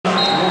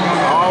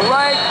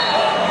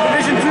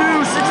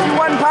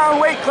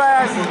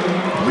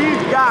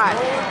got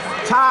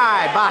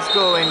Ty,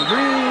 Bosco in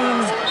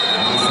green,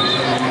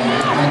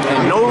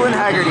 and Nolan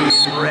Haggerty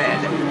in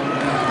red.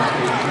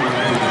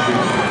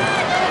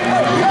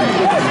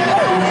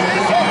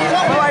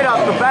 Right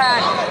off the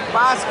bat,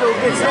 Bosco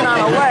gets in on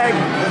a leg.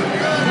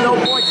 No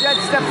points yet,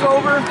 steps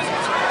over,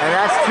 and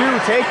that's 2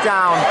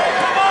 takedown.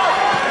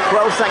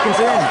 12 seconds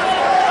in.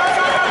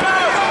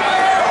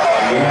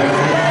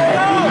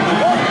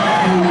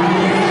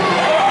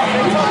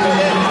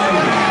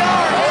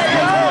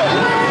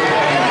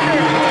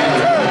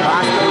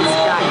 Bosco's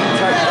got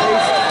touch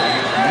face.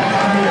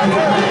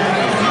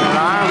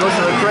 Goes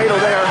to the cradle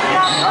there.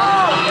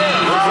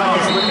 Looks like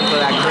he's looking for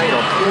that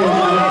cradle.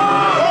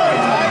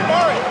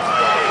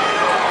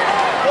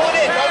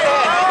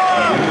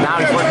 Now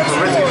he's looking for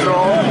wrist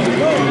control.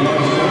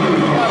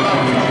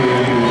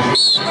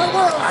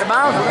 Out of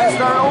bounds, we're going to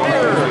start over.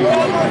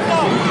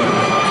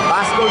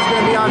 Bosco's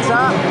going to be on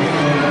top.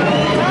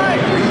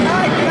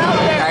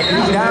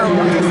 Haggerty's down.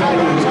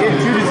 He's getting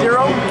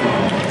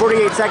 2-0.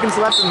 48 seconds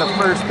left in the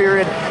first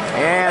period.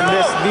 And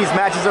these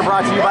matches are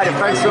brought to you by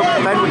Defend Soap,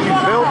 Defend What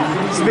You've Built,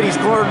 Smitty's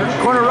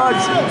Corner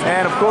Rugs,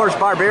 and of course,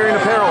 Barbarian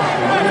Apparel.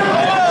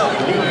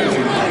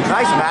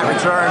 Nice mat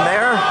return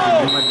there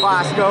with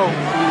Bosco.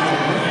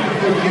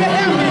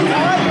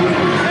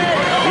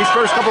 These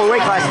first couple of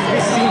weight classes,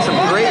 we've seen some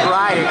great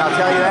riding, I'll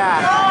tell you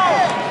that.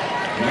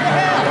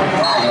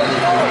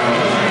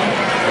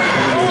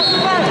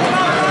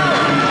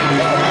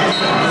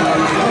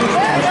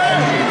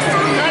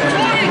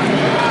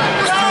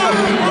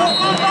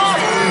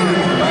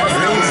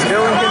 Green's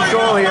still in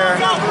control here.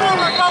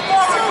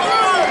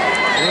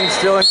 Green's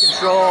still in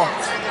control.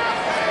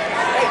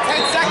 Hey,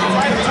 10 seconds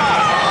right at the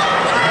top.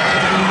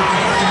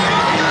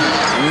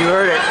 You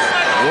heard it.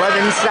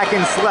 11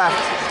 seconds left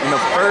in the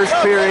first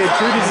period.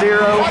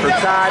 2-0 for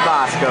Ty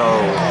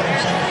Bosco.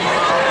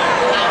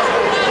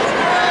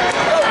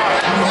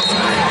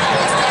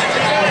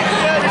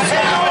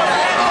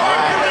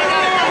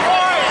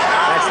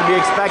 That's to be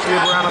expected.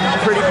 We're on a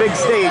pretty big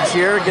stage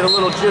here. Get a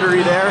little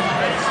jittery there.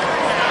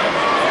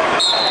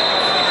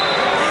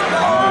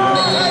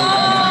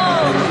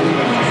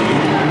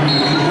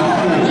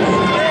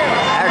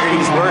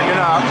 Haggerty's working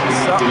up.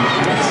 So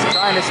he's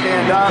trying to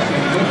stand up.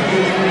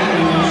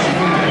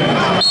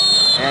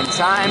 And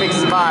time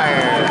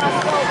expired.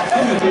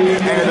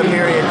 End of the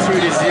period,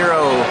 2-0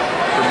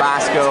 for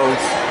Bosco.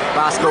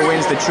 Bosco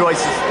wins the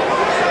choice.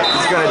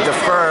 He's going to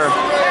defer.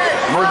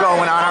 We're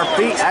going on our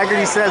feet.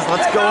 Haggerty says,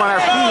 let's go on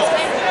our feet.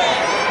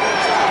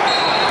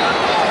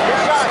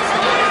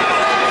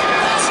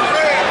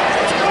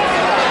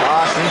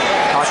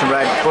 Caution,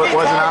 red foot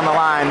wasn't on the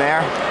line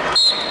there.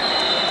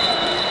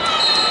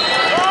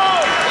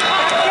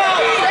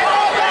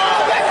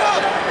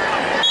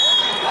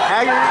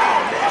 Haggerty.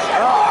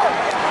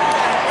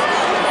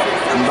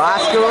 And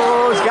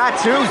Bosco's got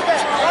 2.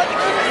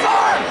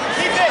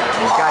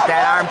 He's got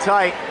that arm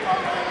tight.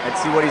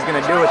 Let's see what he's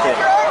going to do with it.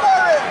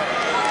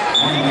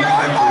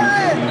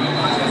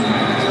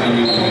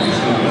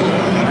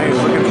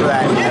 He's looking for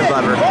that head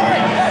lever.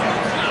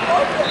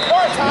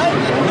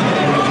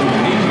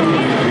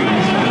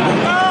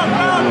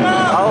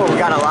 Oh, we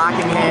got a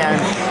locking hand.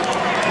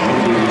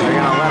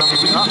 We're going to let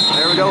him. Oh,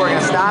 there we go. We're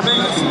going to stop it.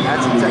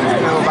 That's a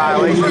technical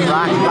violation.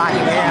 Locking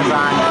hands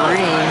on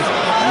green.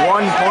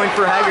 1 point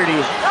for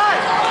Haggerty.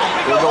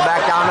 We'll go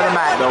back down to the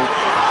mat, though.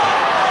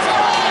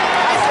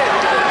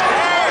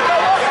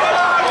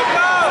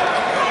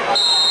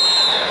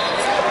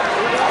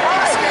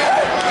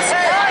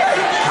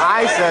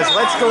 Ty says,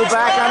 let's go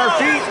back on our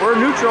feet. We're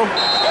neutral.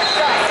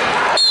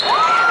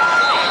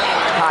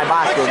 Ty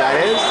Bosco, that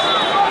is.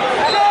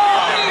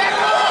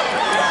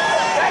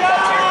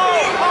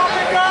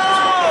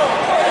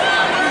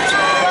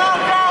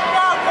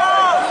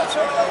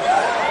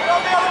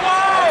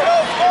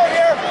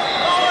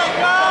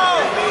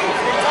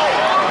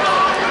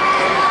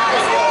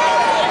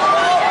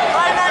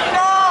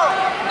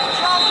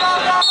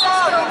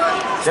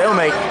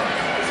 Stalemate.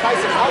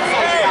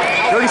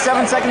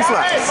 37 seconds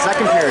left.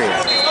 Second period.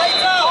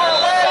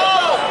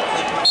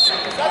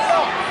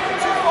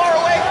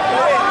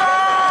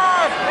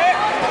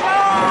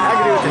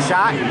 Haggerty with the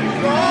shot.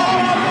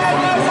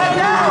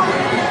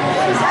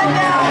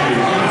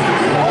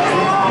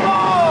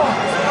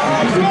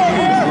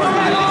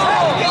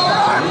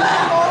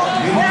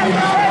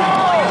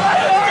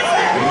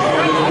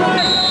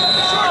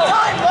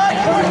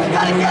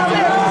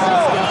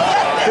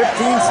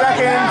 15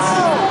 seconds.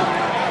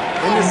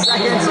 In the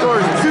second,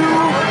 scores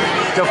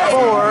 2-4,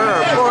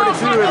 or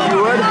 4-2 if you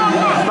would.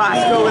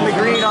 Bosco in the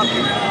green up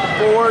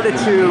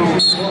 4-2.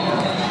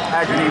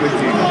 Haggerty with 2.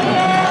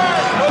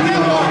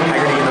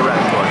 Haggerty in the red,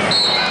 of course.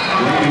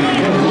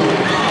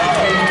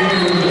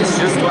 It's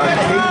just a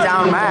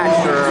takedown match,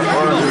 or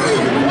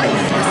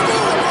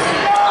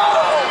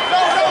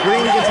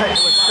Green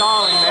was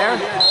stalling there.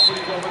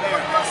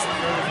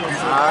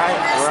 All right,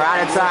 we're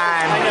out of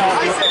time.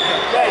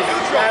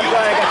 I'm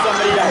glad I got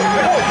somebody else.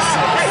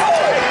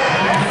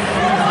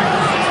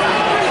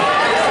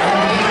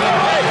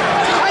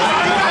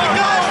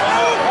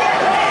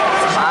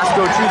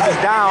 Bosco chooses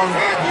down.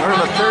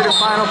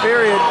 final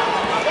period. A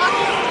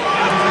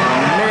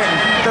minute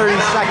and 30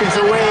 seconds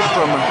away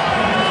from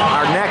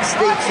our next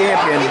state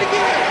champion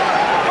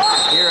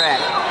here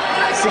at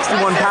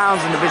 61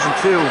 pounds in Division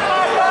II.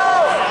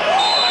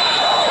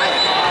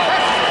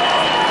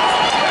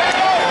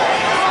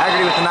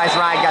 Haggerty with a nice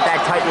ride, got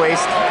that tight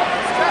waist.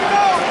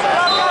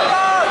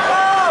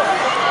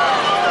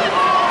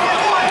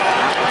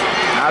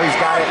 Now he's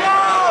got it.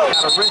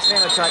 Got a wrist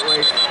and a tight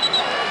waist.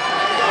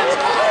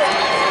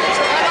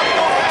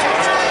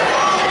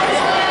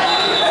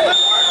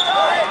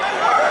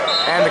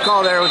 And the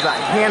call there was a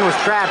hand was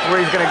trapped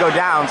where he's going to go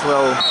down,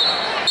 so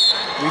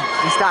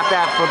we stopped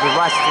that for the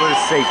wrestler's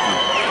safety.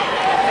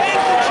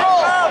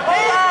 Control!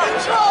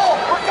 Control!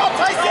 Work up,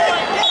 Tyson!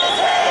 Get his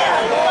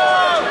hand!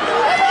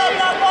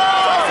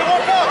 Tyson,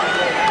 work up!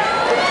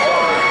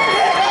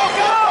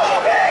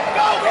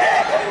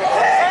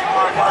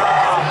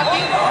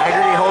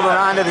 Haggerty holding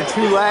on to the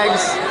two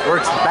legs,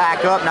 works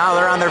back up, now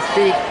they're on their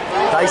feet.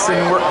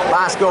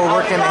 Bosco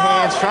working the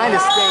hands, trying to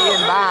stay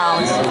in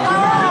bounds.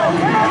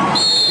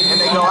 And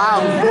they go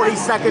out, 40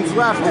 seconds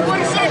left.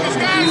 40 seconds,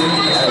 guys!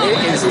 It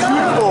is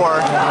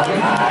 2-4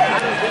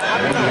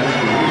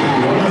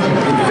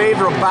 in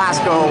favor of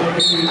Bosco.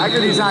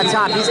 Haggerty's on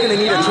top, he's going to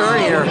need a turn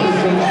here.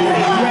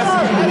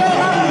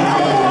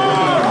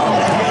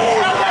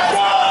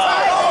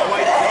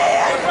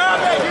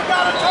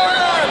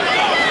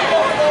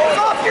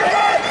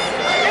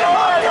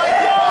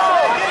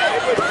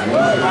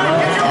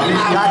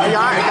 Got the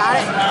arm,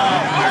 got it.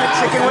 The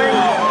chicken wing.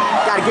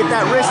 Got to get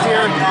that wrist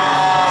here.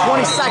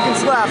 20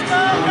 seconds left.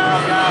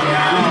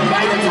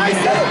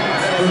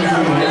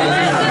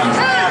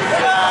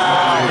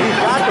 He's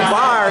got the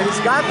bar.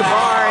 He's got the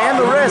bar and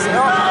the wrist.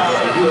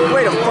 Oh,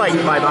 way to fight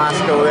by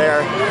Bosco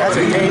there. That's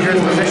a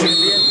dangerous position to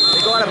be in.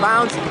 They go out of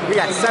bounds. We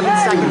got 7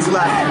 seconds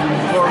left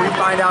before we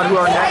find out who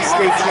our next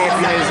state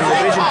champion is in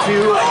Division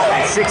II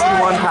at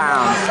 61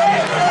 pounds.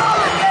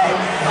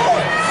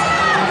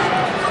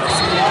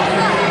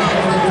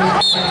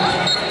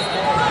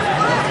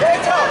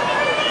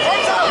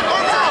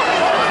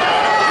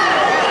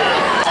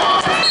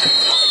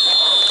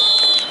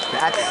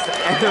 That's the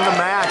end of the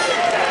match.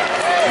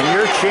 And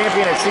your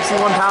champion at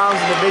 61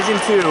 pounds in Division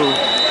II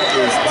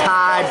is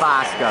Ty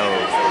Bosco.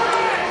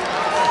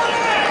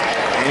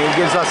 And he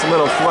gives us a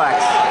little flex.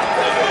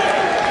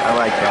 I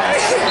like that.